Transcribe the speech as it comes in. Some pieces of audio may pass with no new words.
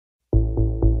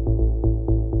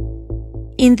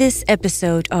In this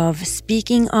episode of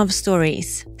Speaking of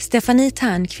Stories, Stéphanie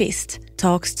Ternqvist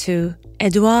talks to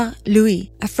Edouard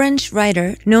Louis, a French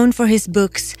writer known for his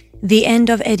books The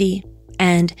End of Eddie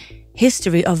and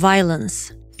History of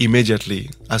Violence.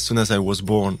 Immediately, as soon as I was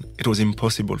born, it was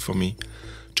impossible for me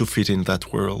to fit in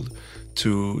that world.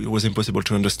 It was impossible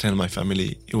to understand my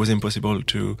family. It was impossible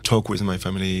to talk with my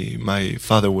family. My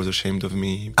father was ashamed of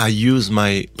me. I used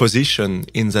my position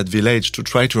in that village to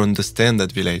try to understand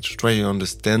that village, to try to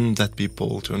understand that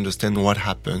people, to understand what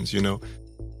happens, you know.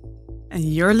 And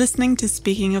you're listening to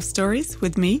Speaking of Stories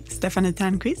with me, Stéphanie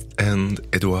Ternqvist. And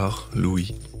Edouard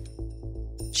Louis.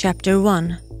 Chapter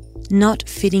 1. Not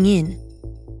Fitting In.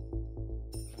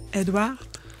 Edouard,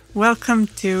 welcome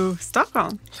to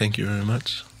Stockholm. Thank you very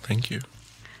much. Thank you.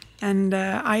 And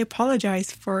I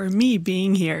apologize for me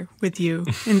being here with you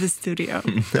in the studio.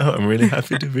 No, I'm really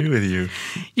happy to be with you.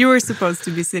 You were supposed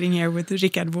to be sitting here with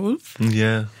Richard Wolff.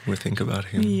 Yeah, we think about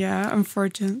him. Yeah,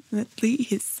 unfortunately,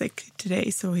 he's sick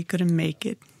today, so he couldn't make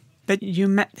it. But you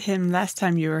met him last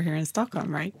time you were here in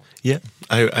Stockholm, right? Yeah,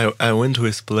 I went to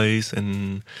his place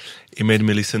and he made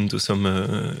me listen to some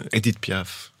Edith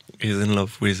Piaf. He's in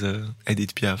love with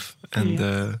Edith Piaf,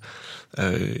 and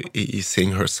he's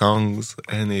singing her songs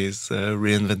and he's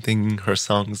reinventing her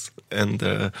songs, and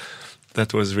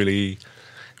that was really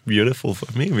beautiful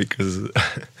for me because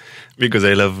because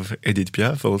I love Edith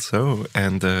Piaf also,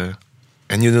 and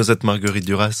you know that Marguerite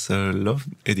Duras loved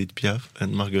Edith Piaf,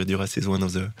 and Marguerite Duras is one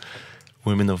of the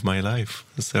women of my life,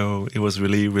 so it was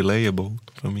really relatable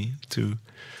for me to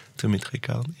meet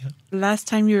Richard. Yeah. Last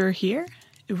time you were here,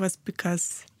 it was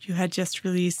because you had just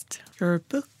released your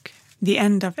book, The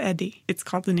End of Eddie. It's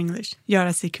called in English,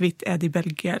 Göra sig kvitt Eddie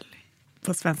Bellegueule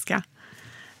på svenska.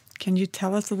 Can you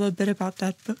tell us a little bit about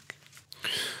that book?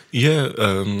 Yeah,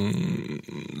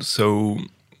 so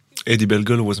Eddie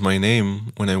Bellegueule was my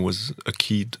name when I was a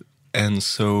kid, and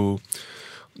so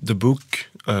the book,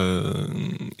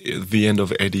 The End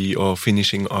of Eddie or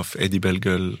Finishing Off Eddie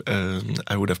Bellegueule,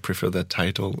 I would have preferred that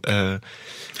title.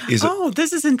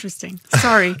 This is interesting.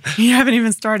 Sorry, you haven't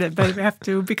even started, but we have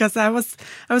to, because I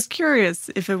was curious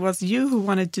if it was you who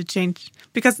wanted to change,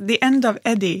 because The End of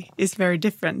Eddie is very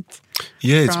different.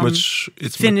 Yeah,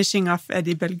 it's Finishing Off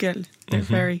Eddie Bellegueule.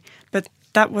 They're but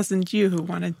that wasn't you who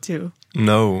wanted to.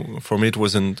 No, for me it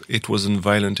wasn't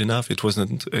violent enough. It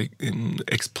wasn't in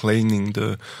explaining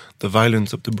the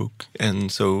violence of the book,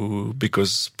 and so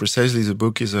because precisely the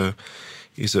book is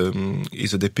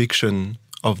a depiction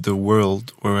of the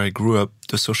world where I grew up,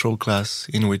 the social class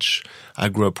in which I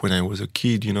grew up when I was a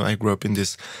kid. You know, I grew up in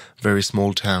this very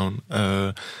small town,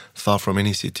 far from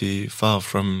any city, far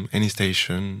from any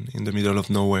station, in the middle of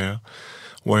nowhere,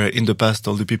 where in the past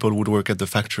all the people would work at the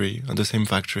same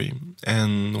factory,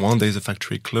 and one day the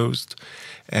factory closed,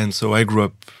 and so I grew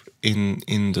up in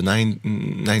the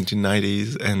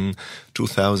 1990s and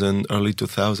 2000, early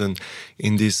 2000,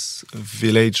 in this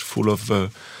village full of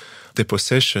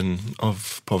depossession,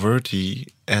 of poverty,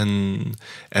 and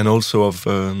also of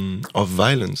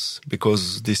violence,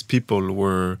 because these people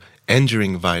were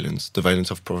enduring violence, the violence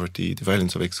of poverty, the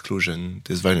violence of exclusion,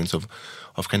 this violence of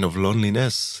kind of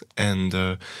loneliness, and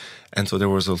so there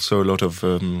was also a lot of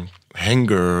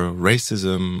anger,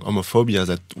 racism, homophobia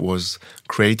that was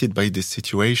created by this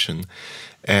situation,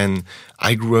 and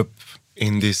I grew up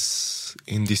in this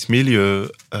milieu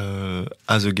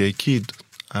as a gay kid.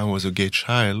 I was a gay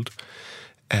child,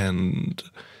 and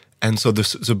so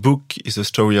the book is a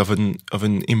story of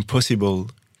an impossible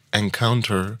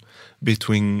encounter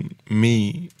between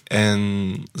me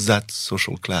and that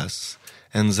social class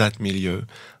and that milieu.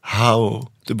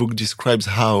 How the book describes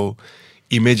how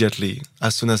immediately,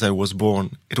 as soon as I was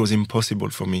born, it was impossible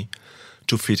for me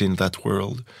to fit in that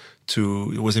world.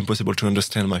 It was impossible to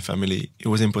understand my family. It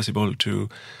was impossible to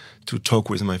talk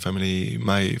with my family.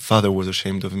 My father was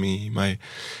ashamed of me.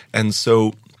 And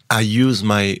so I used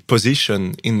my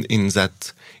position in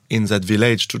that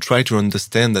village to try to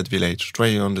understand that village, to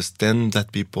try to understand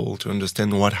that people, to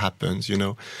understand what happens, you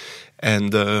know.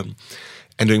 And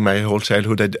during my whole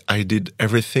childhood, I did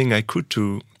everything I could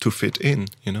to fit in,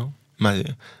 you know.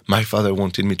 My father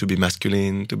wanted me to be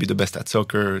masculine, to be the best at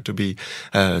soccer, to be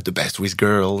the best with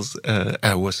girls.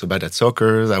 I was so bad at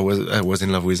soccer. I was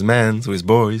in love with men, with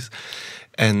boys,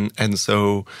 and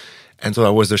so I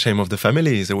was ashamed of the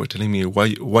family. They were telling me,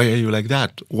 why are you like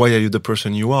that? Why are you the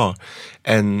person you are?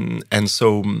 And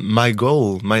so my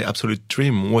goal, my absolute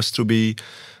dream, was to be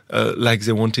like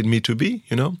they wanted me to be,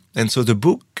 you know. And so the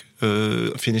book,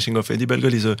 Finishing Off Eddie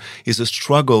Bellegueule, is a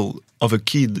struggle of a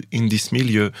kid in this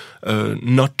milieu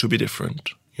not to be different,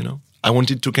 you know, I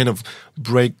wanted to kind of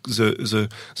break the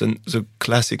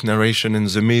classic narration and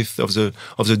the myth of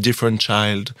the different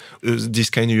child, this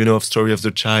kind of, of story of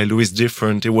the child who is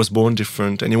different, he was born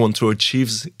different, and he wants to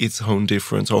achieve its own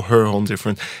difference or her own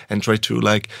difference, and try to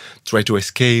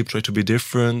escape, try to be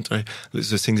different. Right?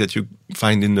 The things that you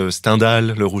find in the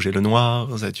Stendhal, Le Rouge et le Noir,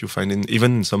 that you find in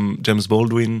even some James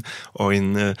Baldwin or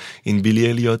in Billy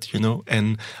Elliot,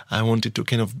 and I wanted to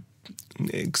kind of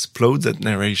explode that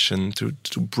narration, to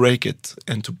break it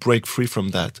and to break free from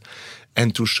that,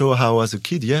 and to show how as a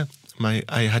kid,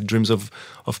 I had dreams of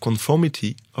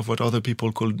conformity, of what other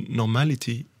people called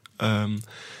normality, and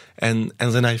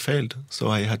then I failed. So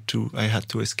I had to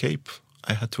escape.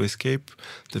 I had to escape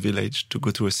the village to go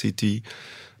to a city.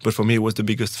 But for me, it was the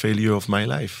biggest failure of my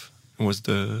life. It was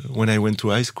when I went to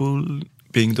high school,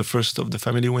 being the first of the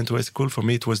family who went to high school. For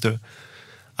me, it was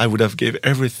I would have gave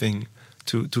everything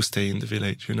to stay in the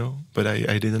village, but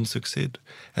I didn't succeed.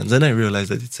 And then I realized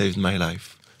that it saved my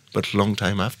life, but long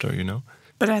time after,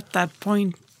 But at that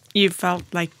point, you felt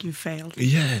like you failed.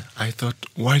 Yeah, I thought,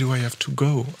 why do I have to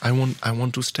go? I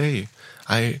want to stay.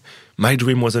 My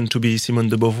dream wasn't to be Simone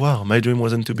de Beauvoir. My dream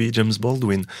wasn't to be James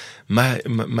Baldwin.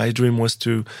 My dream was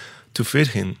to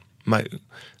fit in.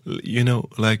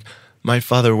 My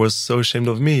father was so ashamed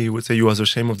of me. He would say, you are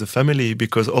ashamed of the family,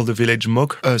 because all the village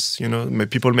mock us,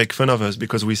 People make fun of us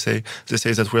because they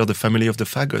say that we are the family of the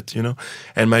faggot,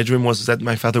 And my dream was that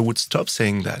my father would stop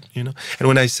saying that, And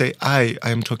when I say I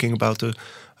am talking about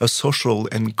a social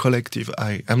and collective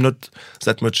I. I'm not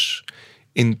that much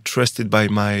interested by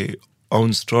my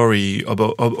own story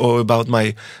or about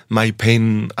my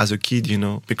pain as a kid,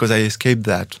 because I escaped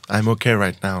that. I'm okay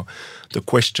right now. The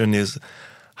question is,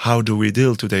 how do we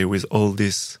deal today with all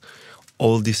these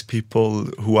people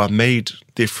who are made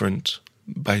different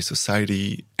by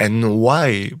society, and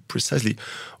why precisely?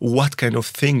 What kind of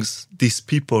things these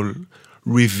people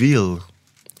reveal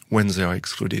when they are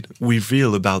excluded?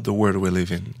 Reveal about the world we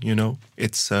live in.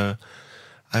 It's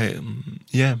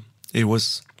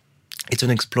it's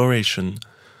an exploration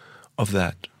of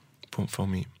that for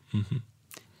me. Mm-hmm.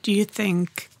 Do you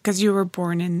think, because you were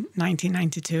born in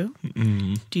 1992,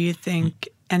 mm-hmm. do you think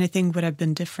anything would have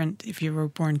been different if you were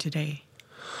born today?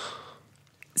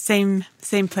 Same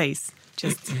place,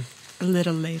 just a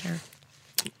little later.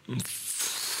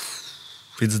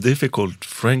 It's difficult.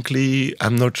 Frankly,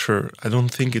 I'm not sure. I don't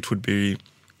think it would be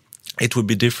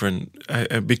different,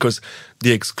 because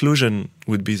the exclusion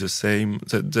would be the same,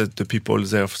 the people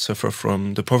there suffer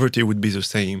from, the poverty would be the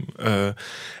same,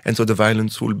 and so the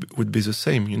violence would be the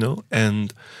same,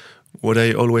 And what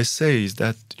I always say is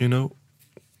that,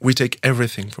 we take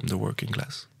everything from the working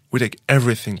class. We take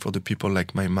everything for the people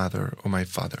like my mother or my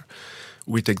father.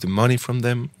 We take the money from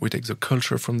them, we take the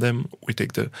culture from them, we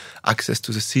take the access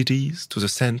to the cities, to the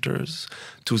centers,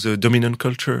 to the dominant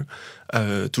culture,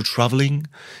 to traveling,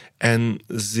 and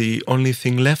the only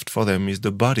thing left for them is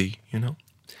the body,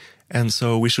 And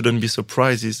so we shouldn't be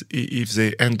surprised if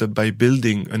they end up by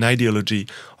building an ideology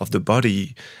of the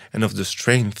body and of the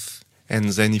strength, and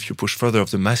then if you push further, of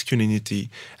the masculinity,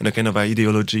 and a kind of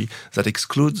ideology that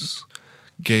excludes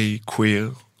gay,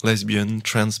 queer, lesbian,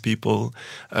 trans people,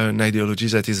 an ideology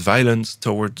that is violent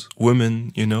towards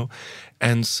women,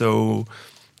 And so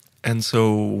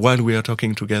while we are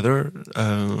talking together,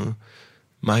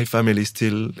 my family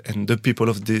still, and the people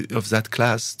of that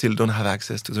class still don't have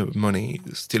access to the money,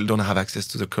 still don't have access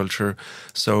to the culture.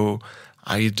 So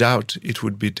I doubt it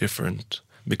would be different,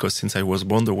 because since I was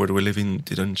born, the world we live in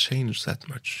didn't change that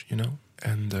much,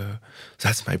 And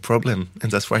that's my problem,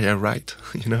 and that's why I write,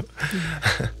 Yeah.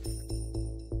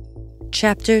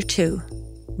 Chapter 2.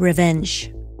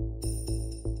 Revenge.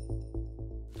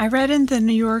 I read in The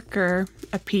New Yorker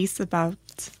a piece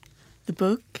about the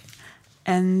book,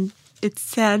 and it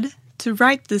said to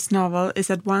write this novel is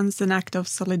at once an act of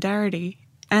solidarity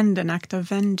and an act of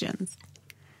vengeance.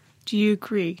 Do you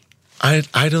agree?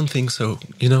 I don't think so.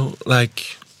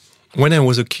 When I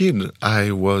was a kid,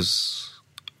 I was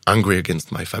angry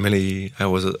against my family. I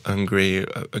was angry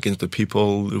against the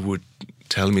people who would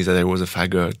tell me that I was a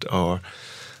faggot,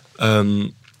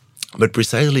 but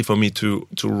precisely for me to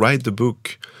write the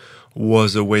book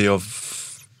was a way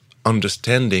of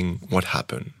understanding what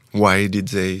happened. Why did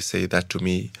they say that to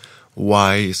me?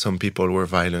 Why some people were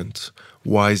violent?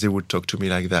 Why they would talk to me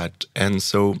like that? And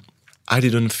so I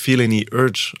didn't feel any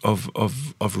urge of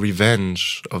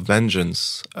revenge, of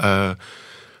vengeance.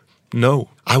 No,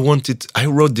 I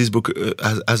wrote this book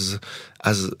as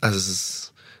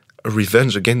a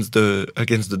revenge against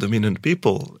the dominant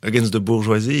people, against the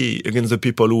bourgeoisie, against the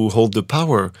people who hold the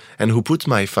power and who put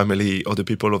my family or the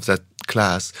people of that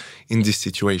class in this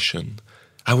situation.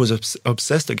 I was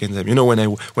obsessed against them. You know, when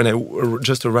I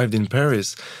just arrived in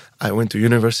Paris, I went to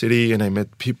university and I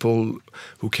met people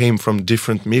who came from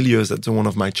different milieux. That's one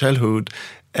of my childhood,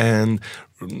 and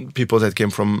people that came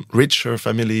from richer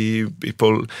family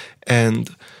people, and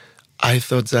I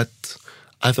thought that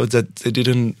they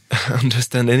didn't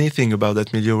understand anything about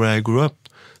that milieu where I grew up.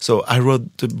 So I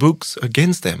wrote the books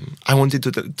against them. I wanted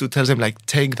to tell them, like,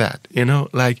 take that, you know,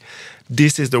 like,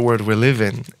 this is the world we live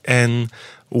in. And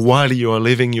while you are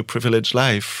living your privileged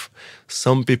life,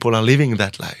 some people are living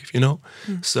that life, you know?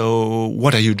 So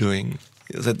what are you doing?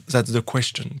 That's the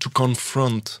question, to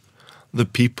confront the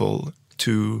people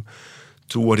to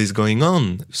what is going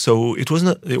on. So it was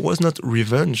not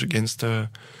revenge against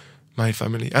my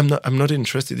family. I'm not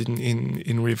interested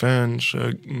in revenge.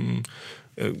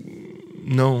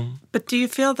 No. But do you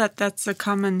feel that that's a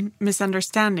common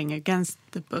misunderstanding against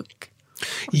the book?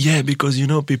 Yeah, because, you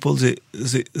know, people,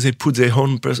 they put their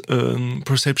own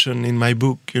perception in my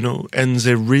book, you know, and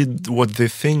they read what they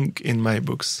think in my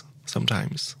books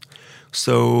sometimes.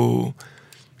 So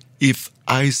if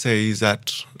I say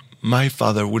that my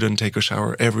father wouldn't take a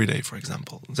shower every day, for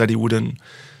example, that he would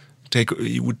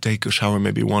take a shower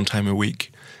maybe one time a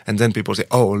week, and then people say,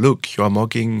 oh, look, you are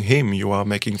mocking him, you are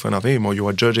making fun of him, or you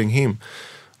are judging him.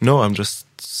 No, I'm just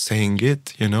saying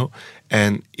it, you know.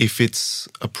 And if it's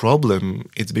a problem,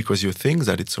 it's because you think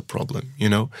that it's a problem, you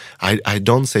know. I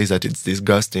don't say that it's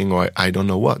disgusting or I don't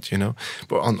know what, you know.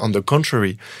 But on the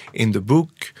contrary, in the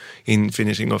book, in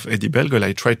Finishing of Eddie Bellegueule,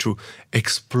 I try to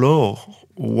explore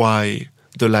why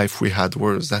the life we had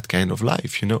was that kind of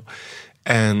life, you know.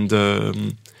 And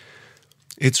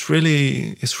it's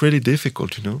really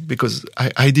difficult, you know, because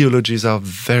ideologies are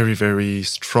very, very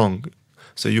strong.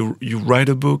 So you write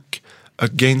a book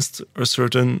against a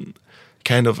certain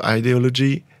kind of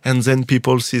ideology, and then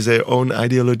people see their own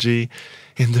ideology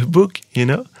in the book, you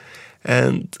know.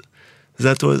 And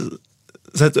that's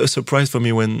a surprise for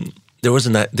me when there is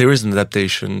an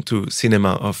adaptation to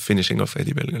cinema of Finishing of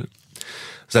Eddie Bellegueule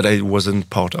that I wasn't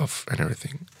part of and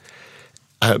everything.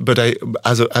 But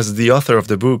as the author of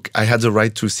the book, I had the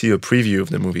right to see a preview of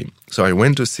the movie. So I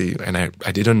went to see, and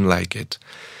I didn't like it.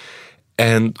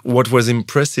 And what was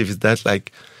impressive is that,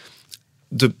 like,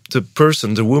 the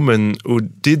woman who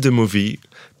did the movie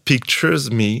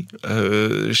pictures me.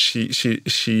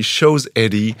 She shows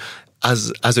Eddie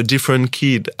as a different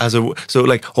kid, so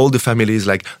like all the family is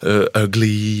like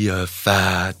ugly,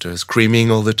 fat,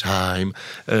 screaming all the time,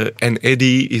 and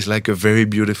Eddie is like a very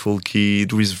beautiful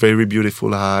kid with very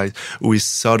beautiful eyes, who is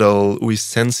subtle, who is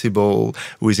sensible,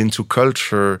 who is into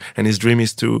culture, and his dream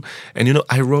is to. And you know,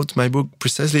 I wrote my book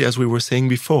precisely as we were saying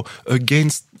before,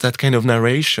 against that kind of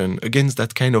narration, against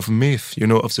that kind of myth, you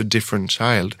know, of the different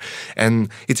child, and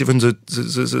it's even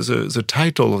the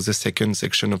title of the second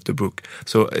section of the book.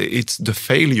 So it's the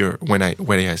failure when I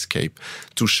escape,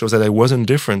 to show that I wasn't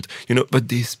different, you know. But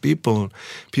these people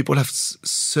have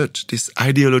such this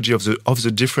ideology of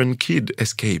the different kid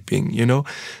escaping, you know,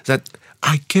 that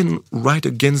I can write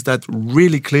against that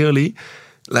really clearly.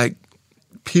 Like,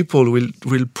 people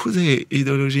will put their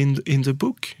ideology in the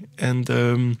book,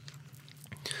 and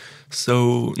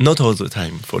so not all the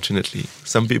time, fortunately.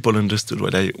 Some people understood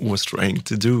what I was trying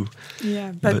to do.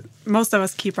 Yeah, but most of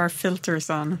us keep our filters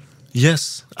on.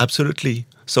 Yes, absolutely.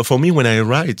 So for me, when I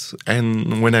write,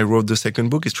 and when I wrote the second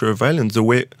book, History of Violence, the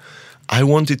way I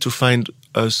wanted to find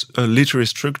a literary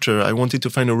structure, I wanted to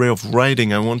find a way of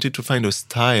writing, I wanted to find a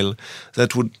style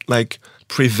that would, like,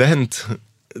 prevent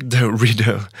the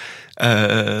reader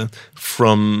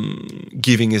from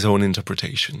giving his own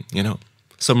interpretation, you know.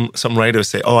 Some writers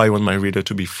say, "Oh, I want my reader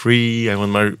to be free. I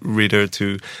want my reader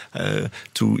to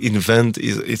invent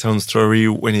his own story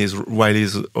while he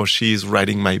or she is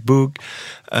writing my book."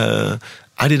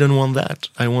 I didn't want that.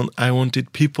 I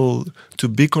wanted people to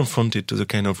be confronted to the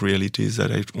kind of realities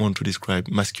that I want to describe: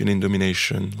 masculine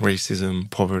domination, racism,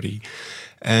 poverty,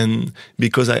 and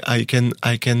because I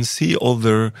can see all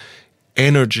the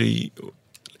energy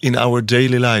in our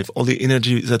daily life, all the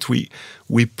energy that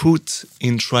we put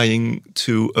in trying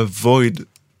to avoid,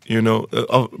 you know,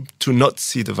 to not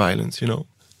see the violence, you know,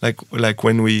 like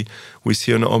when we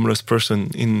see an homeless person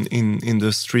in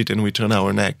the street and we turn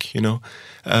our neck, you know.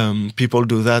 People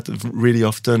do that really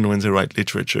often when they write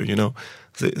literature, you know.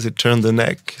 They turn the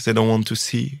neck, they don't want to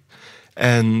see.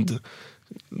 And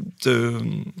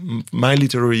my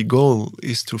literary goal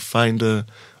is to find a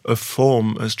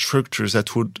form, a structure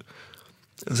that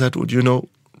would, you know,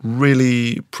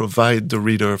 really provide the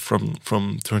reader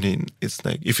from turning. It's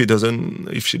like, if she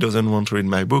doesn't want to read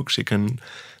my book, she can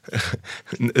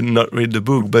not read the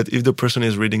book. But if the person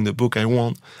is reading the book,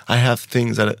 I have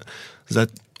things that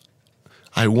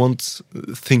I want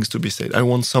things to be said. I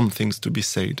want some things to be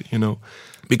said, you know,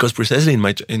 because precisely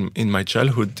in my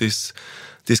childhood, this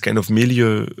kind of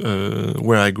milieu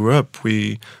where I grew up,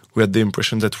 we had the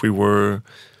impression that we were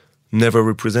never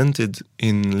represented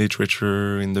in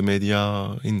literature, in the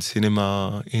media, in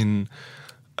cinema, and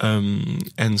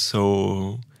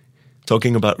so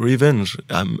talking about revenge,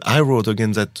 I wrote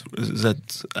against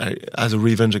as a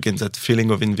revenge against that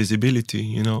feeling of invisibility.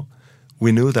 You know,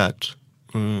 we knew that.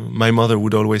 My mother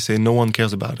would always say, "No one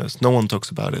cares about us. No one talks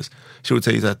about us." She would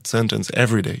say that sentence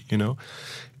every day. You know,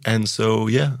 and so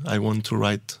yeah, I want to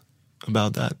write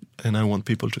about that, and I want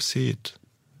people to see it.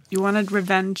 You wanted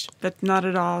revenge, but not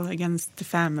at all against the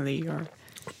family, or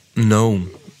no,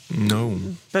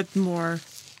 but more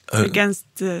against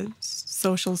the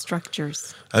social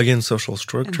structures. Against social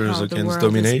structures, against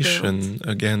domination,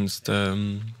 against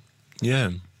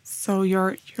yeah. So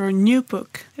your new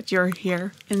book that you're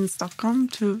here in Stockholm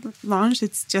to launch,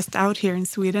 it's just out here in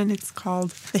Sweden. It's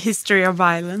called The History of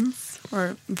Violence,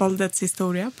 or Våldets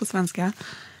historia på svenska.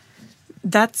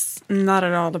 That's not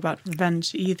at all about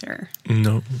revenge either.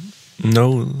 No.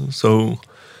 So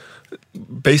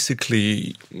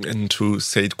basically, and to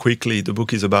say it quickly, the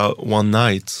book is about one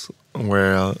night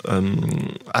where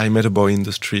I met a boy in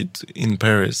the street in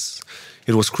Paris.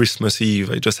 It was Christmas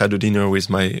Eve. I just had a dinner with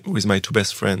my two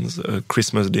best friends, a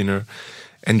Christmas dinner.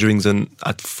 And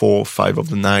at 4 or 5 of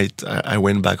the night, I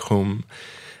went back home.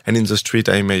 And in the street,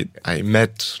 I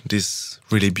met this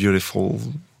really beautiful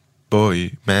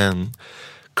man,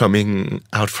 coming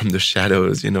out from the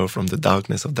shadows, you know, from the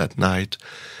darkness of that night,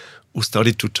 who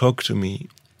started to talk to me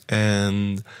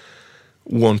and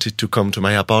wanted to come to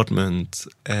my apartment.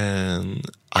 And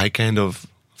I kind of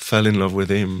fell in love with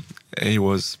him. He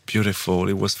was beautiful.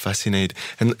 He was fascinating.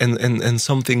 And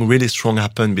something really strong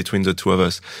happened between the two of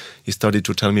us. He started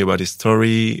to tell me about his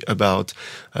story, about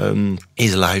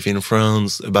his life in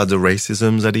France, about the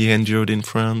racism that he endured in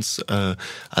France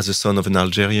as a son of an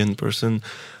Algerian person.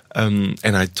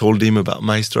 And I told him about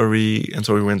my story. And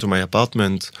so we went to my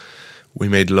apartment. We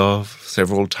made love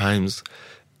several times.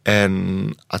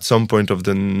 And at some point of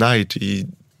the night, he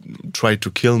tried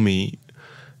to kill me.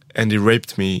 And he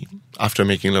raped me after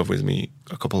making love with me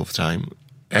a couple of times.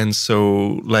 And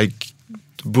so, like,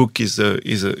 the book is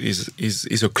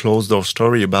a closed door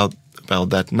story about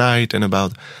that night, and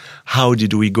about how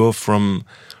did we go from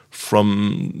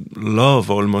love,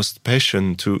 almost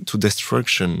passion, to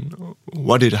destruction.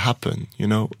 What did happen, you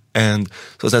know? And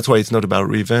so that's why it's not about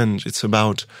revenge. It's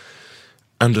about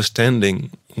understanding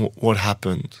what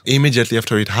happened. Immediately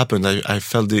after it happened, I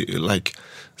felt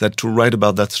that to write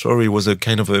about that story was a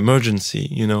kind of emergency,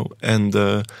 you know, and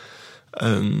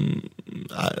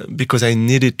because I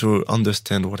needed to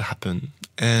understand what happened.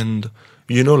 And,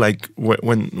 you know, like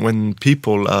when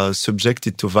people are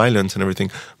subjected to violence and everything,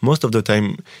 most of the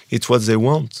time it's what they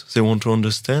want. They want to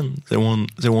understand. They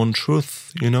want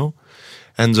truth, you know.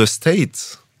 And the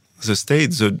state,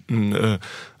 the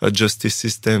justice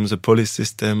system, the police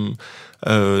system,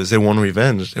 they want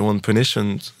revenge, they want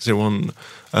punishment, they want.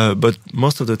 But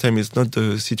most of the time, it's not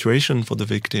the situation for the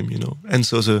victim, you know. And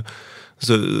so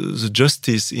the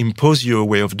justice imposes you a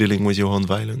way of dealing with your own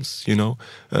violence, you know,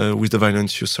 with the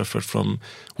violence you suffered from,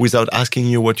 without asking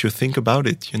you what you think about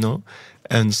it, you know.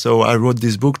 And so I wrote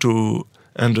this book to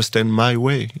understand my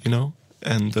way, you know.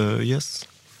 And yes.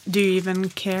 Do you even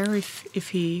care if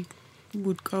he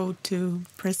would go to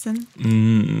prison?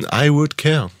 I would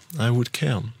care,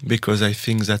 because I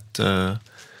think that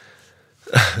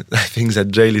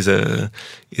jail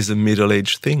is a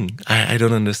middle-aged thing. I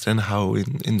don't understand how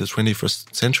in the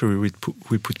 21st century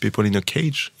we put people in a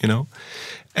cage, you know.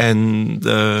 And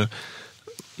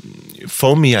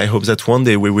for me, I hope that one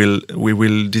day we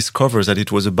will discover that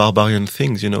it was a barbarian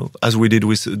thing, you know, as we did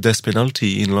with death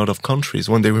penalty in a lot of countries.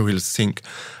 One day we will think,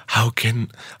 how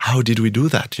did we do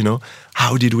that, you know?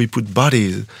 How did we put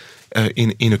bodies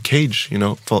in a cage, you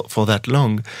know, for that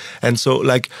long? And so,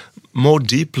 like, more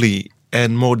deeply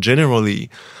and more generally,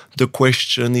 the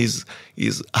question is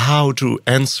how to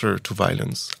answer to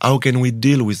violence. How can we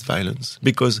deal with violence?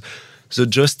 Because the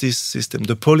justice system,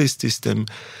 the police system,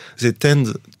 they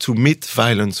tend to meet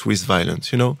violence with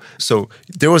violence, you know? So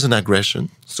there was an aggression,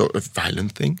 so a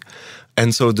violent thing.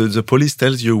 And so the police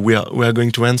tells you we are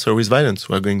going to answer with violence.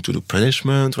 We are going to do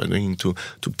punishment. We are going to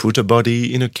put a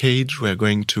body in a cage. We are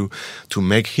going to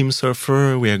make him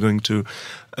suffer. We are going to...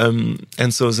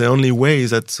 and so the only way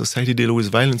that society deals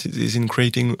with violence is in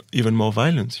creating even more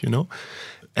violence, you know?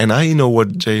 And I know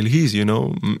what jail is, you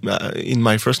know. In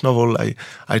my first novel,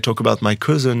 I talk about my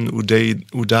cousin who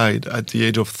died at the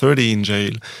age of 30 in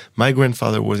jail. My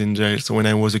grandfather was in jail, so when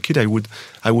I was a kid,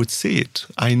 I would see it.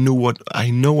 I know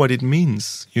what it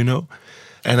means, you know,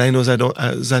 and I know that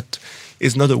that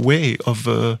is not a way of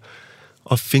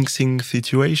fixing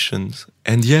situations.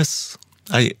 And yes,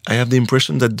 I have the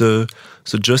impression that the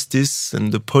justice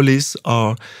and the police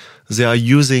are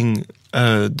using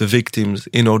the victims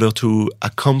in order to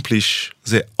accomplish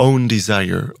their own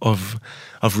desire of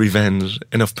revenge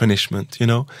and of punishment, you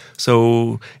know?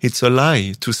 So it's a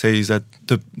lie to say that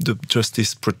the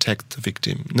justice protects the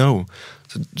victim. No,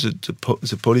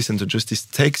 the police and the justice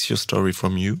takes your story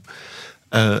from you,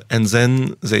 and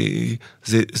then they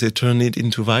turn it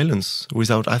into violence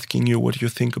without asking you what you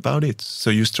think about it. So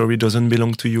your story doesn't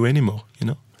belong to you anymore, you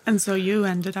know? And so you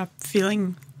ended up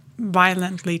feeling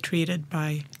violently treated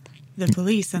by the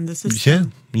police and the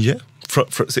system. Yeah.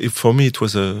 For me, it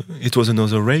was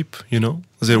another rape. You know,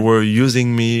 they were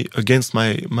using me against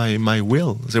my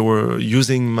will. They were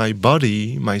using my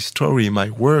body, my story, my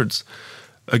words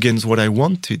against what I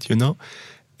wanted. You know,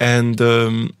 and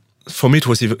for me, it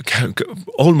was even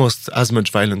almost as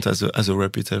much violent as a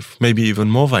rape itself, maybe even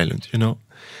more violent. You know,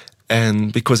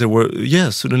 and because they were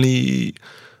suddenly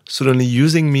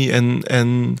using me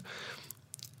and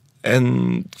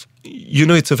you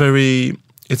know, it's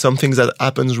something that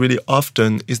happens really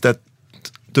often, is that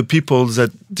the people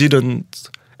that didn't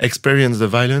experience the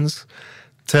violence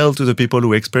tell to the people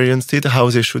who experienced it how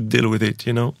they should deal with it,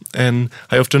 you know. And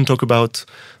I often talk about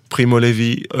Primo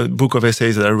Levi, a book of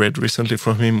essays that I read recently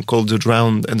from him called The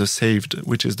Drowned and the Saved,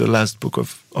 which is the last book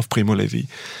of Primo Levi.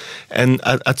 And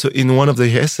in one of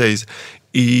the essays,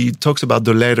 he talks about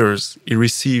the letters he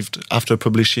received after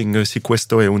publishing Si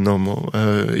questo è un uomo,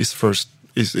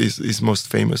 his most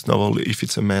famous novel, If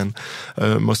It's a Man,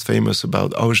 most famous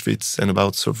about Auschwitz and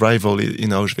about survival in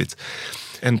Auschwitz.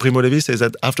 And Primo Levi says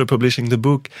that after publishing the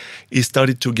book, he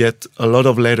started to get a lot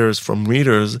of letters from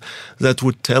readers that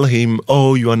would tell him,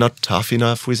 oh, you are not tough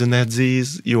enough with the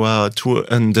Nazis, you are too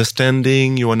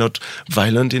understanding, you are not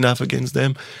violent enough against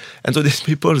them. And so these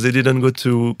people, they didn't go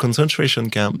to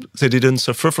concentration camp, they didn't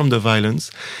suffer from the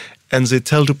violence, and they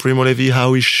tell to Primo Levi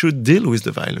how he should deal with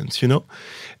the violence, you know?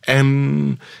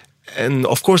 And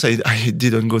of course, I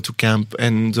didn't go to camp,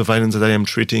 and the violence that I am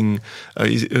dealing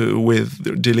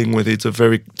with, it's a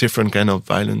very different kind of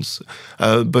violence.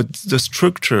 But the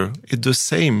structure is the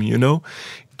same, you know.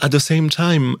 At the same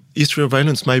time, History of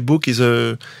Violence, my book is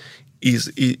a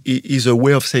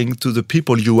way of saying to the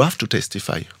people, you have to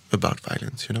testify about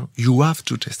violence, you know. You have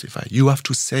to testify. You have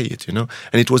to say it, you know.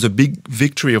 And it was a big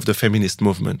victory of the feminist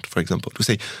movement, for example, to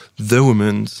say the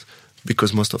women's.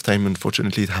 Because most of the time,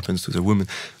 unfortunately, it happens to the women.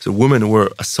 The women who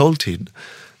were assaulted,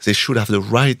 they should have the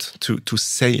right to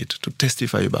say it, to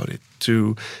testify about it.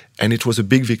 And it was a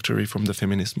big victory from the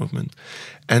feminist movement.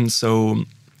 And so,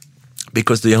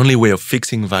 because the only way of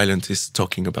fixing violence is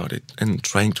talking about it and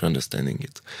trying to understanding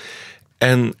it.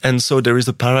 And so there is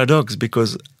a paradox,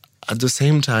 because at the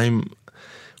same time,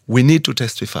 we need to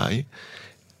testify.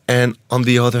 And on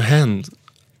the other hand,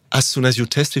 as soon as you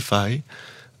testify,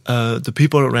 the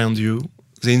people around you,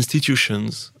 the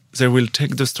institutions, they will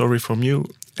take the story from you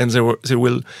and they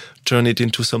will turn it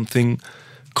into something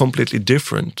completely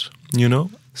different, you know?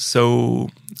 So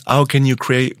how can we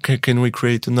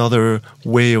create another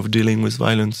way of dealing with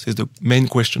violence is the main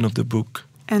question of the book.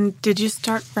 And did you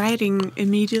start writing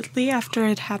immediately after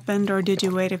it happened, or did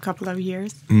you wait a couple of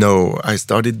years? No, I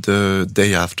started the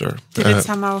day after. Did it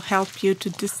somehow help you to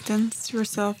distance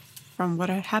yourself from what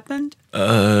had happened?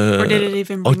 Or did it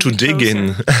even bring to dig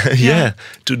in?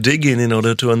 To dig in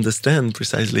order to understand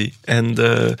precisely. And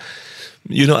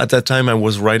you know, at that time I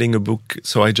was writing a book,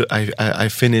 so I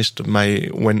finished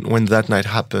when that night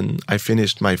happened. I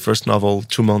finished my first novel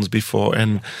 2 months before,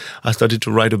 and I started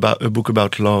to write about a book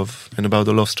about love and about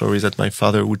the love stories that my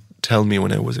father would tell me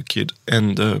when I was a kid.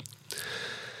 And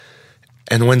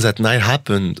when that night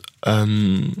happened,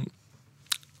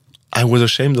 I was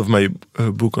ashamed of my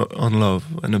book on love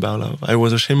and about love. I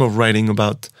was ashamed of writing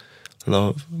about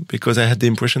love because I had the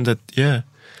impression that,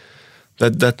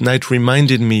 that night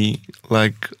reminded me,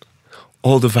 like,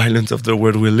 all the violence of the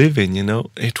world we live in, you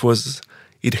know. It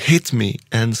hit me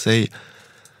and say,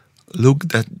 look,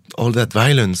 that all that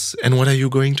violence, and what are you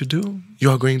going to do?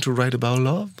 You are going to write about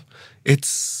love?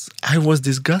 I was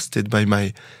disgusted by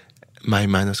my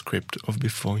manuscript of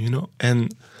before, you know,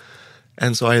 and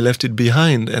so I left it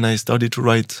behind, and I started to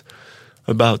write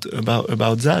about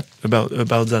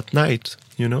that night,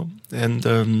 you know, and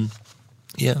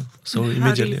so How immediately.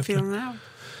 How do you feel now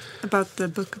about the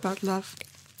book about love?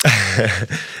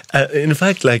 In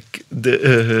fact, like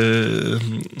the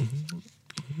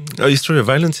History of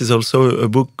Violence is also a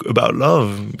book about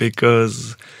love,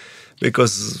 because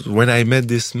when I met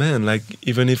this man, like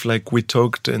even if like we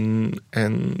talked and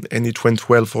it went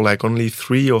well for like only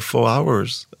 3 or 4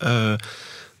 hours,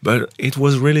 but it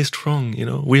was really strong. You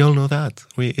know, we all know that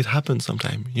it happens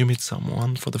sometime. You meet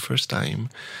someone for the first time,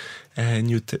 and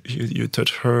you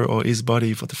touch her or his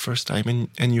body for the first time,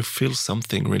 and you feel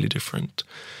something really different.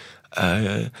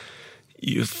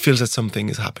 You feel that something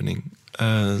is happening,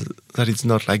 that it's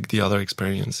not like the other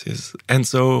experiences, and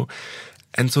so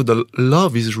the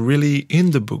love is really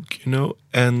in the book, you know.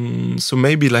 And so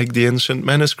maybe like the ancient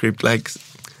manuscript, like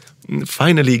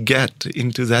finally get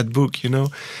into that book, you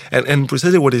know. And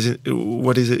precisely what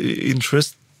is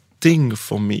interesting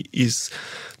for me is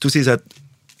to see that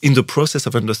in the process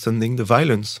of understanding the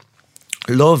violence,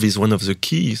 love is one of the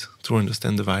keys to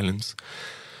understand the violence,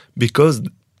 because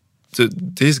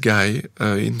this guy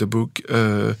in the book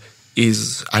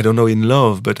is, I don't know, in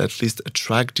love, but at least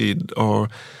attracted or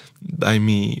by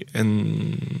me,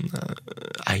 and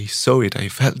I saw it, I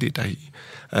felt it,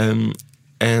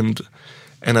 and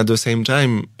at the same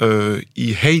time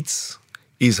he hates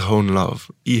his own love,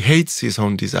 he hates his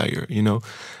own desire, you know,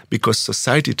 because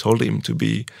society told him to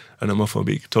be an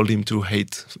homophobic, told him to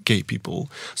hate gay people.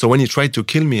 So when he tried to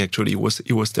kill me, actually,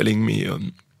 he was telling me, oh,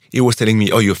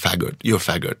 you're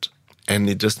faggot, and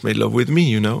he just made love with me,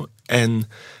 you know. And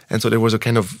so there was a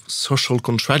kind of social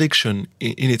contradiction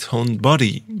in its own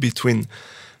body between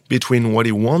what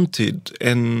he wanted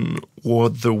and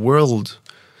what the world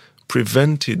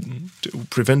prevented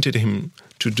him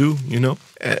to do, you know.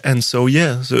 And so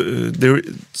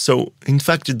so in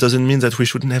fact it doesn't mean that we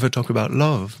should never talk about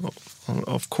love,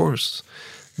 of course,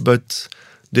 but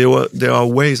there are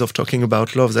ways of talking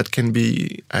about love that can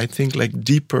be, I think, like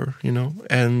deeper, you know.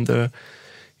 And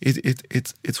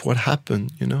it's what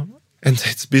happened, you know. And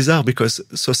it's bizarre because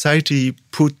society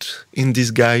put in this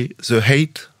guy the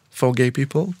hate for gay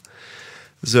people,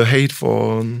 the hate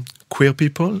for queer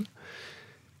people,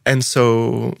 and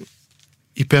so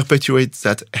he perpetuates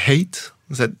that hate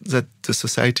that the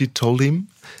society taught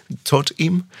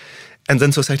him, and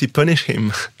then society punished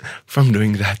him from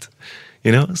doing that,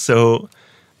 you know. So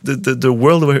the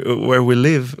world where we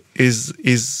live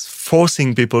is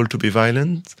forcing people to be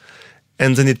violent,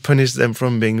 and then it punishes them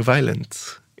from being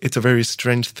violent. It's a very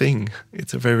strange thing.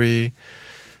 It's a very,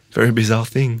 very bizarre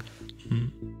thing.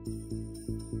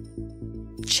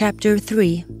 Chapter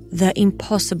 3, The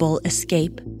Impossible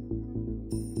Escape.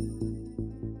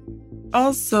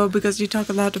 Also, because you talk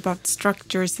a lot about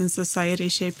structures in society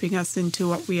shaping us into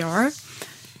what we are,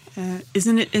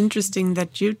 isn't it interesting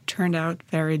that you turned out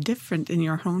very different in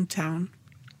your hometown?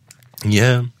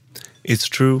 Yeah, it's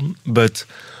true. But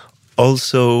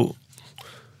also,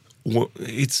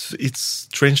 it's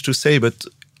strange to say, but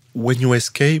when you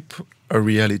escape a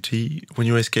reality, when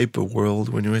you escape a world,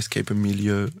 when you escape a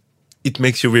milieu, it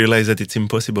makes you realize that it's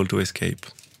impossible to escape.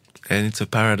 And it's a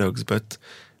paradox, but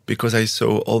because I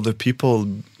saw all the people,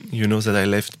 you know, that I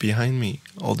left behind me,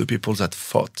 all the people that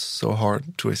fought so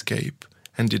hard to escape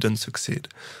and didn't succeed,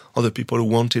 all the people who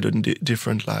wanted a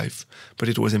different life, but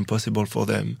it was impossible for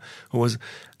them.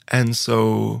 And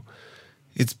so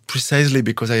it's precisely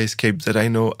because I escaped that I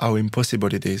know how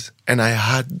impossible it is. And I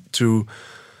had to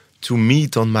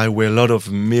meet on my way a lot of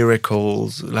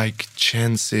miracles, like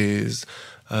chances,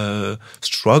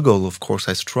 struggle. Of course,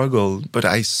 I struggled, but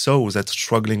I saw that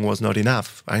struggling was not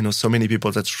enough. I know so many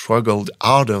people that struggled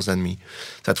harder than me,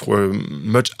 that were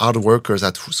much harder workers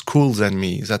at school than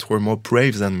me, that were more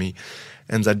brave than me,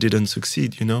 and that didn't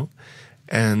succeed, you know.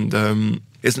 And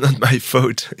it's not my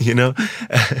fault, you know.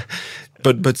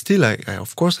 But still,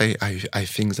 of course, I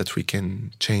think that we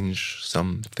can change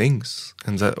some things,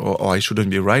 and that, or I shouldn't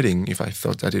be writing if I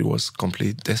thought that it was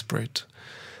completely desperate.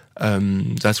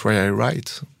 That's why I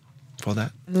write for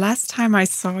that. Last time I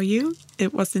saw you,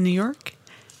 it was in New York,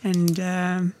 and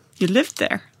you lived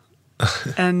there.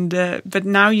 And but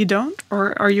now you don't,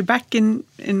 or are you back in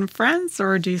France,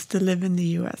 or do you still live in the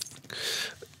US?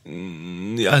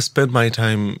 I spent my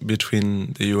time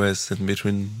between the US and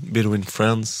between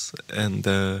France, and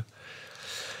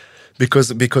because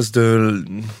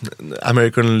the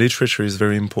American literature is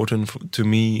very important to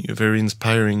me, very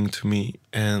inspiring to me,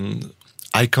 and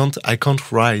I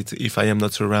can't write if I am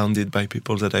not surrounded by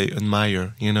people that I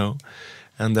admire, you know.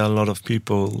 And there are a lot of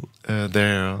people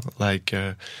there,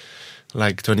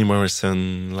 like Toni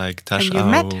Morrison, like Tasha. And you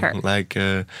met her.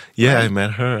 I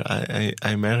met her.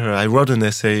 I met her. I wrote an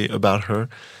essay about her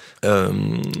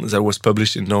that was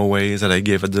published in Norway that I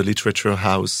gave at the Literature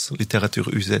House,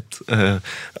 Litteraturhuset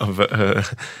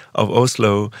of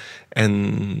Oslo,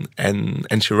 and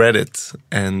she read it,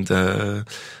 and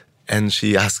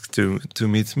she asked to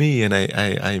meet me, and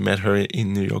I met her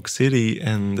in New York City,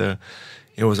 and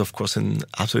it was, of course, an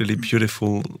absolutely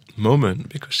beautiful moment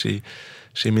because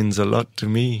she means a lot to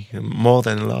me, more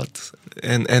than a lot,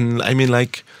 and I mean,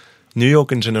 like, New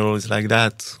York in general is like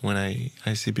that. When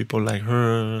I see people like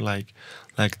her, like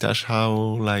Tash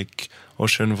Howe, like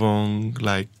Ocean Vuong,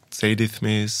 like Zadie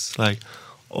Smith, like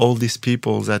all these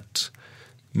people that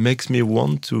makes me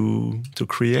want to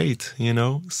create, you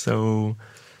know. So,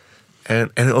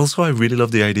 and also I really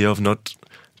love the idea of not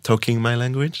talking my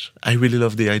language. I really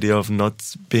love the idea of not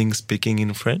speaking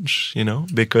in French, you know,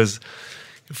 because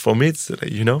for me, it's,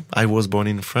 you know, I was born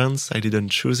in France. I didn't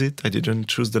choose it. I didn't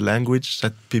choose the language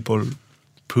that people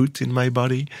put in my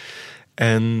body.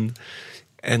 And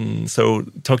so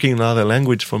talking another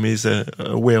language for me is a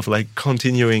way of like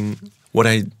continuing what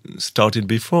I started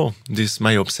before.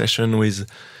 My obsession with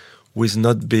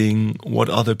not being what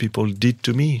other people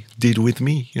did with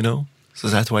me, you know? So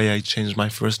that's why I changed my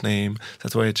first name.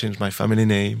 That's why I changed my family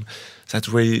name. That's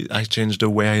why I changed the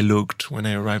way I looked when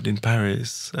I arrived in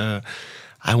Paris.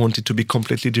 I wanted to be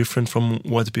completely different from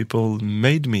what people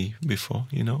made me before,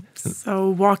 you know? So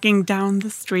walking down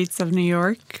the streets of New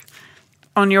York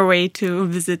on your way to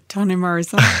visit Toni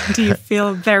Morrison, do you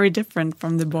feel very different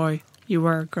from the boy you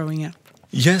were growing up?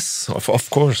 Yes, of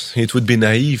course. It would be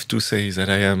naive to say that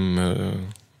I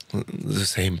am the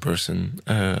same person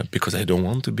because I don't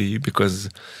want to be, because,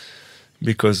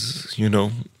 you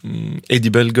know, Eddie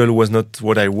Bellegueule was not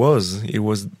what I was. It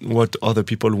was what other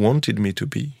people wanted me to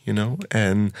be, you know?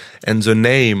 And the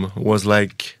name was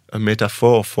like a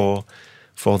metaphor for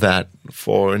that,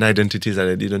 for an identity that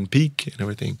I didn't pick and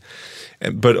everything.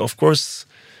 But of course,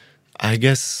 I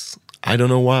guess, I don't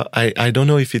know why, I don't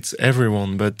know if it's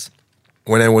everyone, but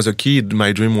when I was a kid,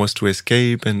 my dream was to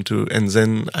escape and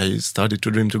then I started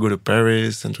to dream to go to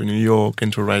Paris and to New York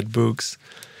and to write books.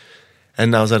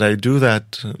 And now that I do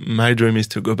that, my dream is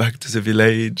to go back to the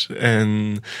village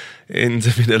and in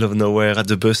the middle of nowhere at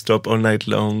the bus stop all night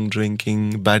long,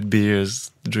 drinking bad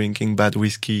beers, drinking bad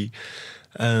whiskey.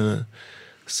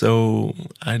 So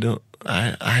I'm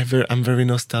very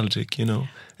nostalgic, you know.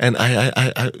 And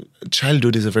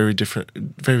childhood is a very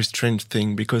strange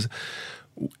thing because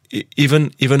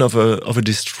even of a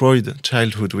destroyed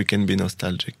childhood, we can be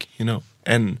nostalgic, you know.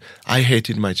 And I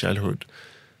hated my childhood.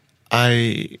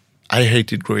 I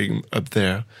hated growing up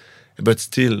there, but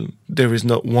still, there is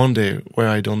not one day where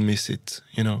I don't miss it,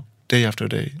 you know. Day after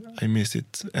day, I miss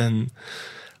it. And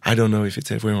I don't know if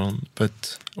it's everyone,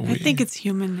 but I think it's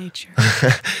human nature.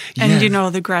 Yeah. And, you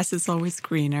know, the grass is always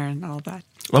greener and all that.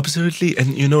 Absolutely.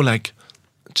 And, you know, like,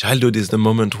 childhood is the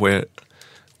moment when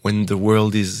the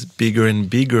world is bigger and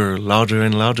bigger, larger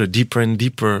and larger, deeper and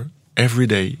deeper every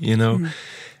day, you know.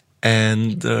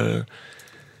 Mm.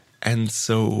 And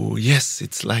so, yes,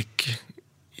 it's like,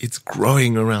 it's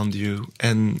growing around you.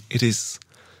 And it is,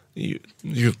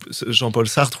 Jean-Paul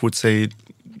Sartre would say,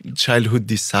 childhood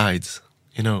decides,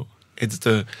 you know.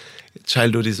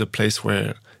 Childhood is a place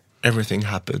where everything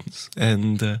happens.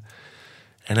 And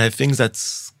I think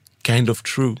that's kind of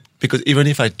true. Because even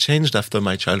if I changed after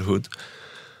my childhood,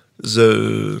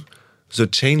 the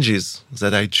changes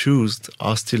that I choose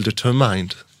are still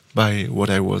determined by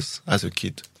what I was as a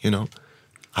kid, you know.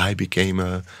 I became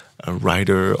a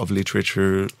writer of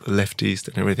literature, leftist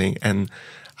and everything, and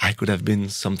I could have been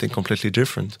something completely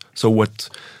different. So what,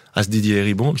 as Didier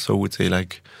Ribon also would say,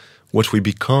 like, what we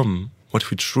become, what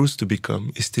we choose to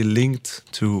become is still linked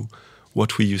to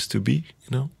what we used to be,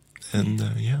 you know? And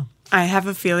yeah. I have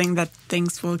a feeling that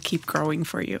things will keep growing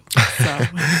for you. So.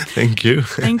 Thank you.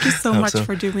 Thank you so much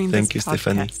for doing Thank this you,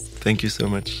 podcast. Stephanie. Thank you so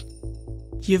much.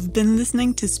 You've been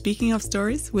listening to Speaking of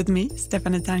Stories with me,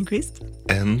 Stephanie Ternqvist.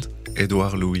 And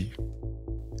Edouard Louis.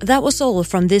 That was all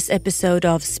from this episode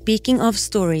of Speaking of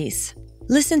Stories.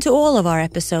 Listen to all of our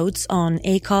episodes on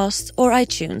Acast or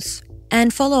iTunes.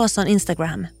 And follow us on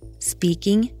Instagram,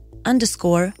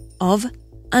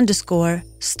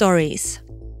 speaking_of_stories.